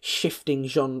and shifting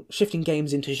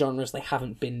games into genres they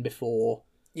haven't been before.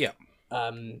 Yeah.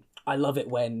 I love it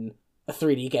when a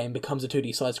 3D game becomes a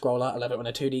 2D side scroller. I love it when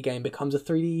a 2D game becomes a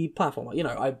 3D platformer. You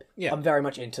know, I'm very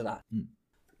much into that.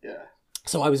 Yeah.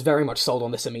 So I was very much sold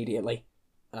on this immediately.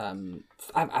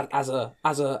 As a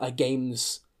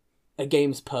games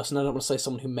person, I don't want to say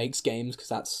someone who makes games because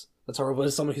that's horrible.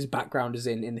 As someone whose background is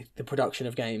in the production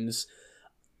of games,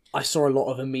 I saw a lot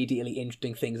of immediately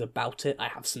interesting things about it. I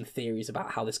have some theories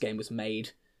about how this game was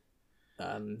made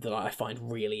that I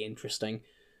find really interesting.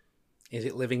 Is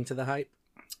it living to the hype?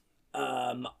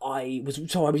 I was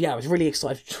really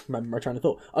excited. Remember my train of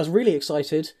thought. I was really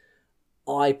excited.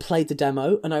 I played the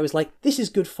demo and I was like, "This is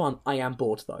good fun." I am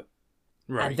bored though.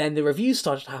 Right. And then the reviews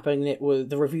started happening.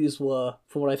 The reviews were,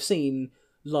 from what I've seen,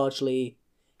 largely,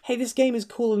 "Hey, this game is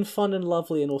cool and fun and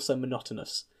lovely and also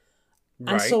monotonous."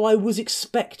 Right. And so I was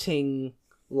expecting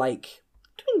like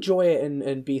to enjoy it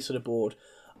and be sort of bored.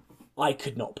 I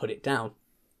could not put it down.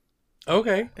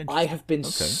 Okay. I have been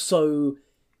so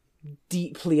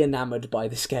deeply enamored by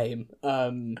this game.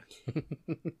 That's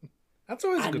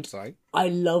always a good sign. I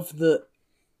love that.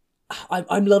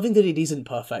 I'm loving that it isn't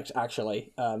perfect,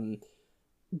 actually.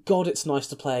 God, it's nice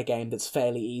to play a game that's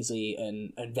fairly easy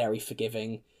and very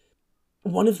forgiving.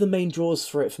 One of the main draws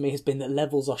for it for me has been that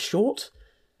levels are short.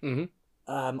 Mm-hmm.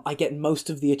 I get most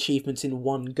of the achievements in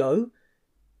one go.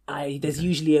 There's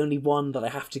usually only one that I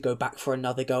have to go back for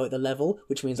another go at the level,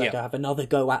 which means I go have another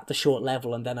go at the short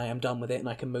level and then I am done with it and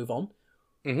I can move on.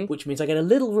 Mm-hmm. Which means I get a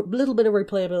little bit of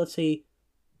replayability,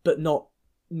 but not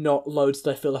loads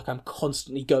that I feel like I'm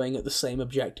constantly going at the same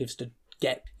objectives to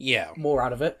get more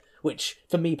out of it. Which,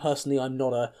 for me personally, I'm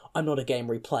not a game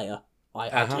replayer.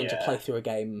 I tend to play through a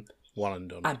game One and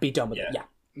done. and be done with it. Yeah,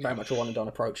 very much a one and done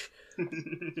approach.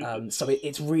 So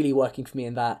it's really working for me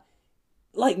in that.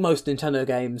 Like most Nintendo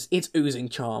games, it's oozing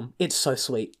charm. It's so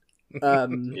sweet.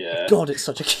 God, it's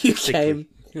such a cute game.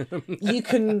 You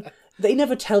can. They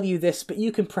never tell you this, but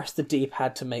you can press the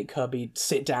D-pad to make Kirby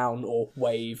sit down or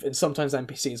wave, and sometimes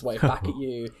NPCs wave back at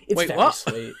you. It's Wait, very what?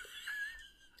 sweet.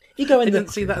 If you go in I didn't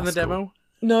see that in the demo.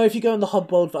 No, if you go in the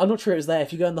Hub World, I'm not sure it was there.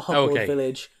 If you go in the Hub World Okay.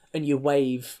 Village and you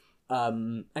wave,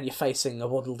 and you're facing a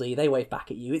Waddle Dee, they wave back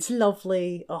at you. It's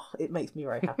lovely. Oh, it makes me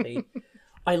very happy.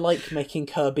 I like making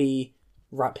Kirby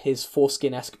wrap his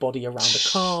foreskin-esque body around a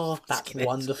car. That's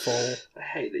wonderful. I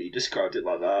hate that you described it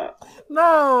like that.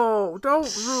 No, don't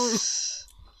ruin.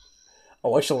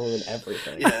 Oh, I shall ruin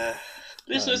everything. Yeah.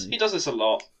 Listeners, he does this a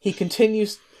lot. He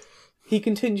continues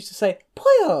to say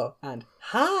 "Poyo" and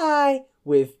 "Hi"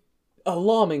 with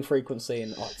alarming frequency,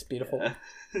 and it's beautiful. Yeah.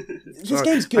 This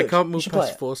game's good. I can't You move should play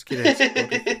past it. foreskin.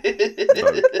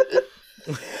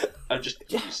 I'm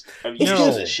It's used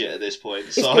good. to this shit at this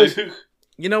point, so good.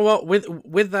 You know what?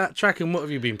 With that tracking, what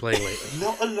have you been playing lately?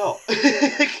 not a lot.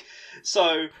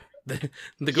 So The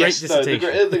great dissertation.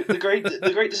 the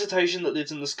great dissertation that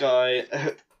lives in the sky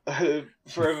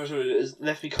forever has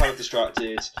left me kind of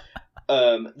distracted.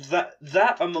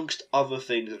 That amongst other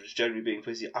things of just generally being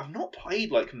busy, I've not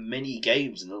played like many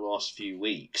games in the last few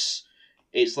weeks.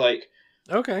 It's like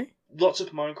Okay. lots of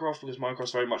Minecraft because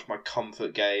Minecraft's very much my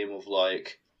comfort game of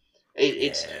like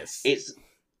it's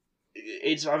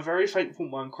I'm very thankful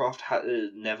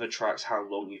Minecraft never tracks how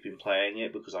long you've been playing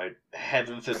it because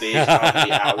heaven forbid how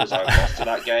many hours I've lost to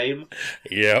that game.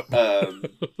 Yep.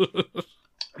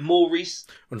 More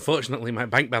recent. Unfortunately, my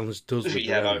bank balance does with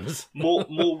Yeah, no. the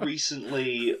More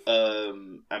recently,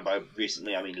 and by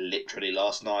recently I mean literally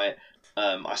last night,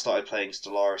 I started playing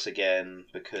Stellaris again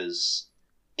because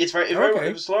it's very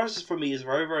Stellaris for me is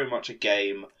very very much a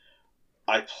game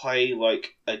I play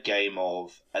like a game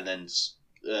of and then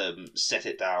set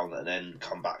it down and then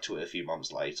come back to it a few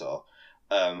months later.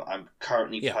 I'm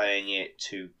currently playing it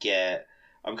to get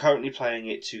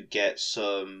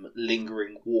some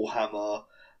lingering Warhammer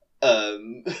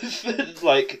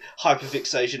like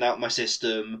hyperfixation out my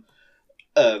system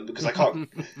because I can't.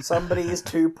 Somebody is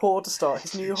too poor to start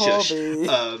his new Shush.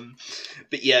 hobby.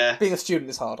 But yeah, Being a student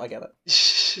is hard. I get it.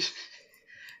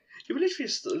 you were literally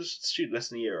a student less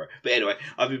than a year ago. But anyway,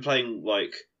 I've been playing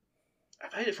I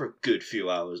played it for a good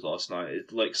few hours last night.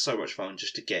 It's like so much fun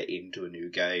just to get into a new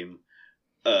game.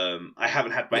 I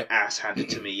haven't had my ass handed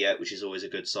to me yet, which is always a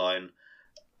good sign.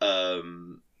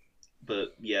 But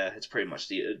yeah, it's pretty much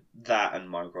that and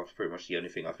Minecraft are pretty much the only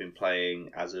thing I've been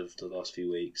playing as of the last few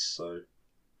weeks. So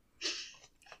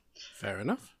Fair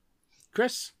enough.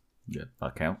 Chris? Yeah,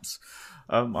 that counts.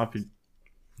 I've been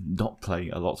not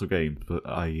playing a lot of games, but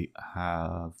I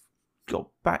have got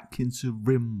back into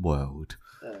RimWorld.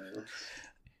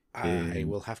 I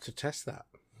will have to test that.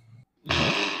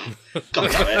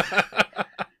 God damn it.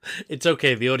 It's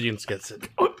okay, the audience gets it.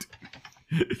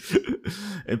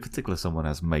 In particular, someone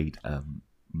has made a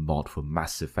mod for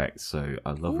Mass Effect, so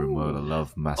I love RimWorld, I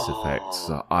love Mass Effect,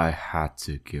 so I had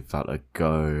to give that a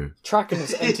go. Tracken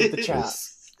has entered the chat.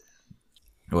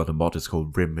 Well, the mod is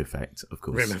called Rim Effect, of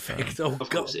course. Rim Effect. Oh, Of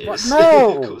God. course it What? is.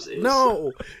 No! Of course it is.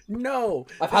 No!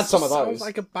 I've had some of Sounds those.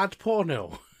 like a bad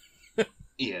porno.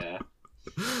 Yeah.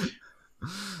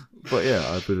 But yeah,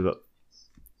 I booted up,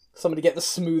 Somebody get the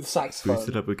smooth saxophone.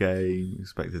 boosted up a game,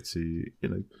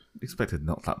 expected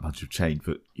not that much of change,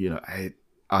 but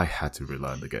I had to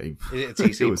relearn the game. It's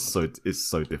easy. It's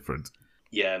so different.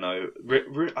 Yeah, no.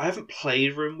 I haven't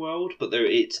played RimWorld, but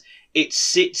it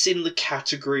sits in the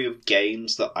category of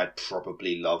games that I'd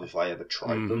probably love if I ever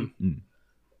tried them. Mm.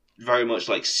 Very much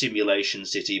like simulation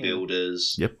city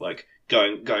builders. Yep. Like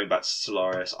going back to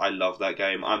Stellaris, I love that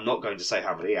game. I'm not going to say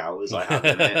how many hours I have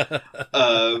in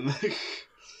it.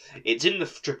 It's in the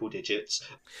triple digits.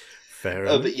 Fair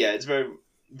enough. But yeah, it's very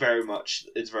much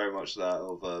that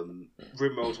of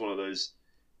RimWorld's one of those.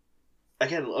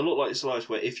 Again, a lot like Stellaris,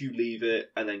 where if you leave it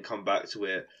and then come back to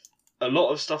it, a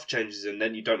lot of stuff changes and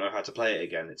then you don't know how to play it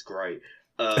again. It's great.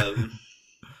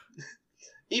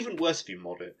 Even worse if you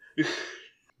mod it.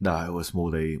 No, it was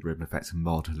more the Rim Effect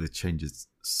mod. It changes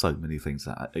so many things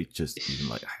that it just even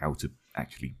like how to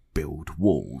actually build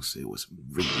walls. It was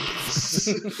really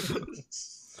different.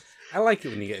 I like it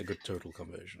when you get a good total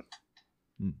conversion.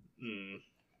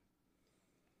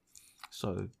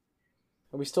 So,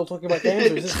 Are we still talking about games,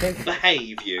 or is this game?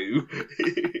 Behave, you.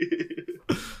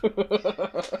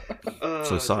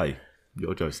 Sai,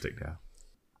 your joystick now.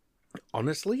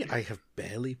 Honestly, I have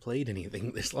barely played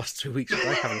anything this last 2 weeks because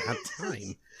I haven't had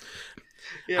time.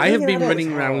 Yeah, I have Yeah, been that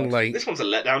running is around hard. like this one's a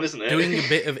letdown, isn't it? doing a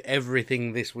bit of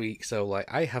everything this week, so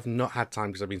like I have not had time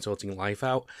because I've been sorting life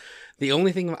out. The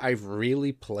only thing that I've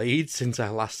really played since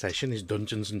our last session is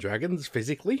Dungeons and Dragons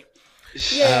physically,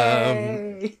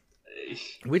 Yay!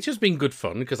 which has been good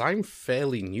fun because I'm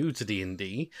fairly new to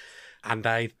D&D, and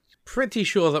I'm pretty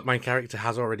sure that my character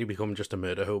has already become just a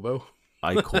murder hobo.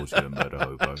 I called you a murder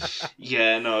hobo.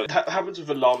 Yeah, no, it happens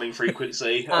with alarming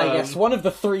frequency. Yes, one of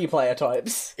the 3 player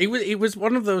types. It was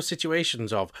one of those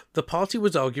situations of the party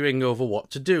was arguing over what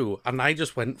to do, and I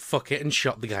just went fuck it and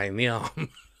shot the guy in the arm.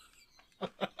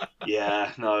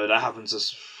 Yeah, no, that happens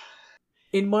as...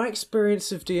 In my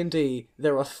experience of D&D,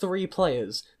 there are 3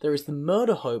 players. There is the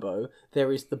murder hobo,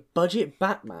 there is the budget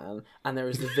Batman, and there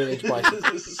is the village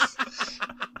bicycle.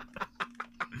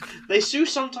 They do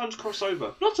sometimes cross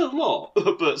over. Not a lot,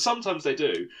 but sometimes they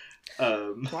do.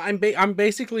 Well, I'm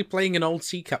basically playing an old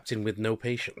sea captain with no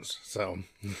patience, so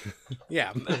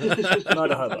yeah.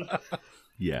 Murder hobo.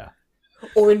 Yeah.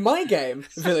 Or in my game,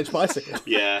 village bicycle.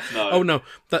 Yeah, no. Oh no!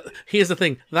 Here's the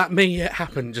thing. That may yet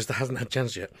happen, just hasn't had a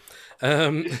chance yet.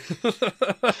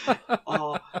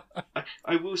 Oh,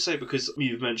 I will say, because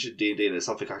you've mentioned D&D and it's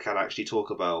something I can actually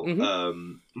talk about,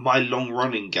 my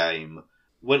long-running game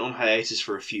went on hiatus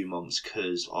for a few months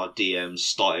because our DM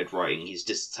started writing his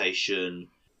dissertation,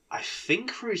 I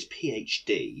think for his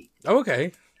PhD. Oh,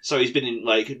 okay. So he's been in,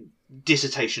 like,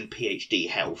 dissertation PhD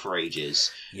hell for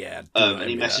ages. Yeah. And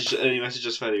he messaged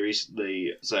us fairly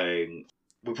recently saying,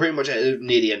 we're pretty much near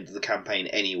the end of the campaign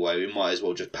anyway, we might as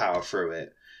well just power through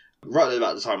it. Right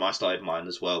about the time I started mine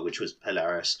as well, which was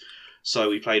hilarious.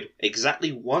 So we played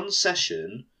exactly one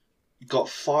session, got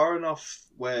far enough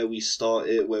where we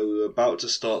were about to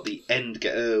start the end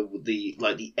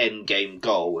game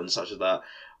goal and such as that.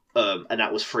 And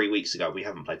that was 3 weeks ago. We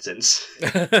haven't played since.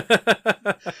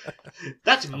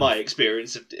 That's my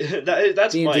experience of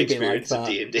that's D&D my be experience like of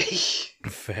that. D&D.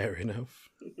 Fair enough.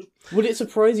 Would it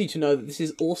surprise you to know that this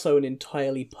is also an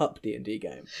entirely pup D&D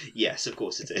game? Yes, of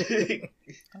course it is.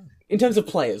 In terms of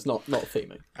players, not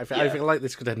theming. I feel like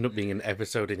this could end up being an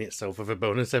episode in itself of a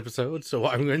bonus episode. So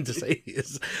what I'm going to say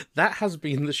is that has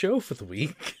been the show for the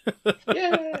week.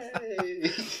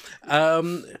 Yay!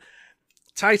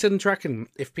 Titan Tracken,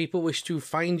 if people wish to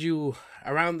find you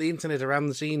around the internet, around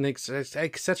the scene,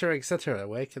 etc.,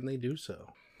 where can they do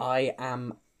so? I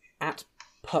am at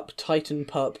Pup Titan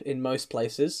Pup in most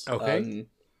places. Okay.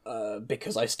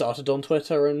 Because I started on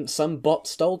Twitter and some bot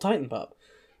stole Titan Pup.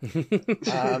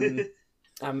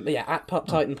 At Pup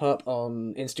Titan Pup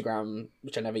on Instagram,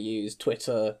 which I never use,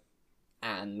 Twitter,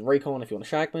 and Recon if you want to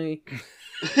shag me.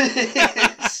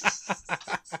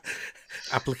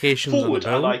 Applications Forward,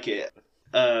 on the I go. like it.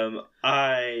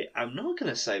 I am not going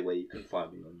to say where you can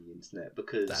find me on the internet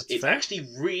because That's it's fair. actually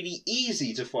really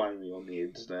easy to find me on the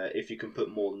internet if you can put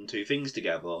more than 2 things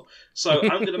together. So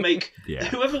I'm going to make Yeah.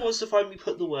 whoever wants to find me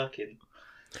put the work in.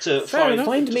 To Fair enough.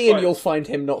 Find me and you'll find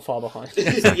him not far behind.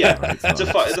 yeah, That's what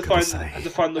to I was gonna say.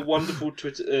 find the wonderful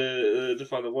to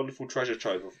find the wonderful treasure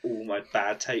trove of all my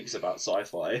bad takes about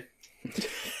sci-fi.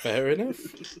 Fair enough.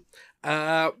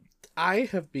 I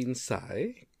have been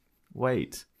Sai.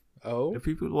 Wait. Oh, If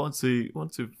people want to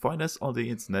find us on the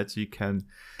internet, you can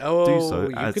oh, do so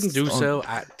you at- can do on- so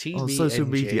at TBNJ on social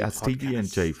media at Podcast.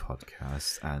 TBNJ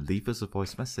Podcast and leave us a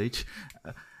voice message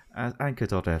at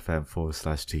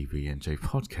anchor.fm/TBNJ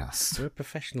Podcast. We're a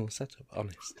professional setup,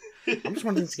 honest. I'm just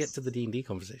wanting to get to the D&D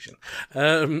conversation.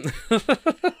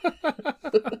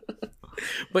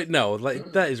 But no,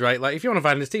 like that is right. Like, if you want to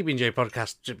find us, TBNJ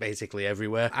Podcast, just basically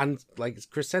everywhere. And like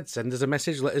Chris said, send us a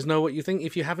message. Let us know what you think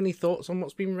if you have any thoughts on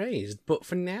what's been raised. But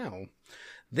for now,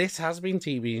 this has been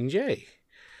TBNJ.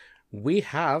 We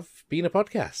have been a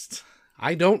podcast.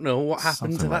 I don't know what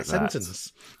happened Something to like that that.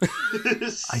 sentence.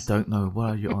 I don't know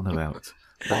what you're on about.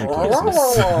 Let me close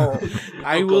this.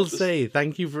 I Oh, will God, this- say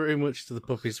thank you very much to the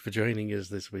puppies for joining us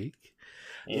this week.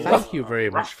 Yeah. Thank you very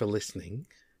much for listening.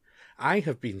 I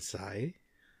have been Sai.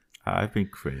 I've been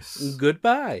Chris.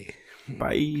 Goodbye.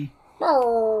 Bye.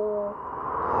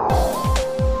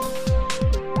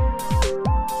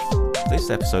 This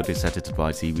episode is edited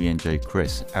by TBNJ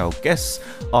Chris. Our guests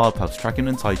are Pubs Tracking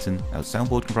and Titan. Our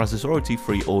soundboard comprises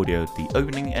royalty-free audio. The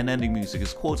opening and ending music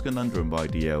is Quartz Conundrum by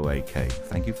DOAK.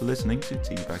 Thank you for listening to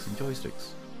Teabags and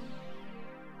Joysticks.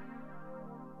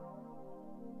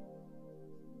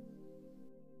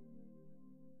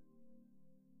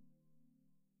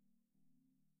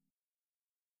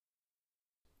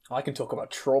 I can talk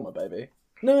about trauma, baby.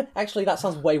 No, actually, that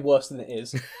sounds way worse than it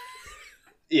is.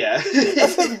 Yeah. That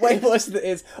sounds way worse than it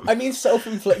is. I mean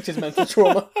self-inflicted mental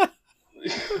trauma.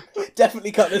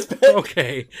 Definitely cut this bit.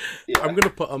 Okay, Yeah. I'm going to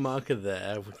put a marker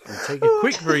there. We can take a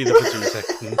quick breather for 2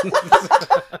 seconds.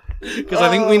 Because I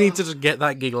think we need to just get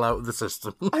that giggle out of the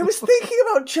system. I was thinking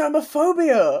about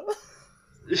germophobia.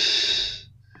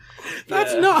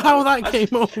 That's Yeah. not how that came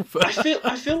over. I feel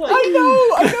like I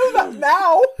know that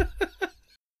now.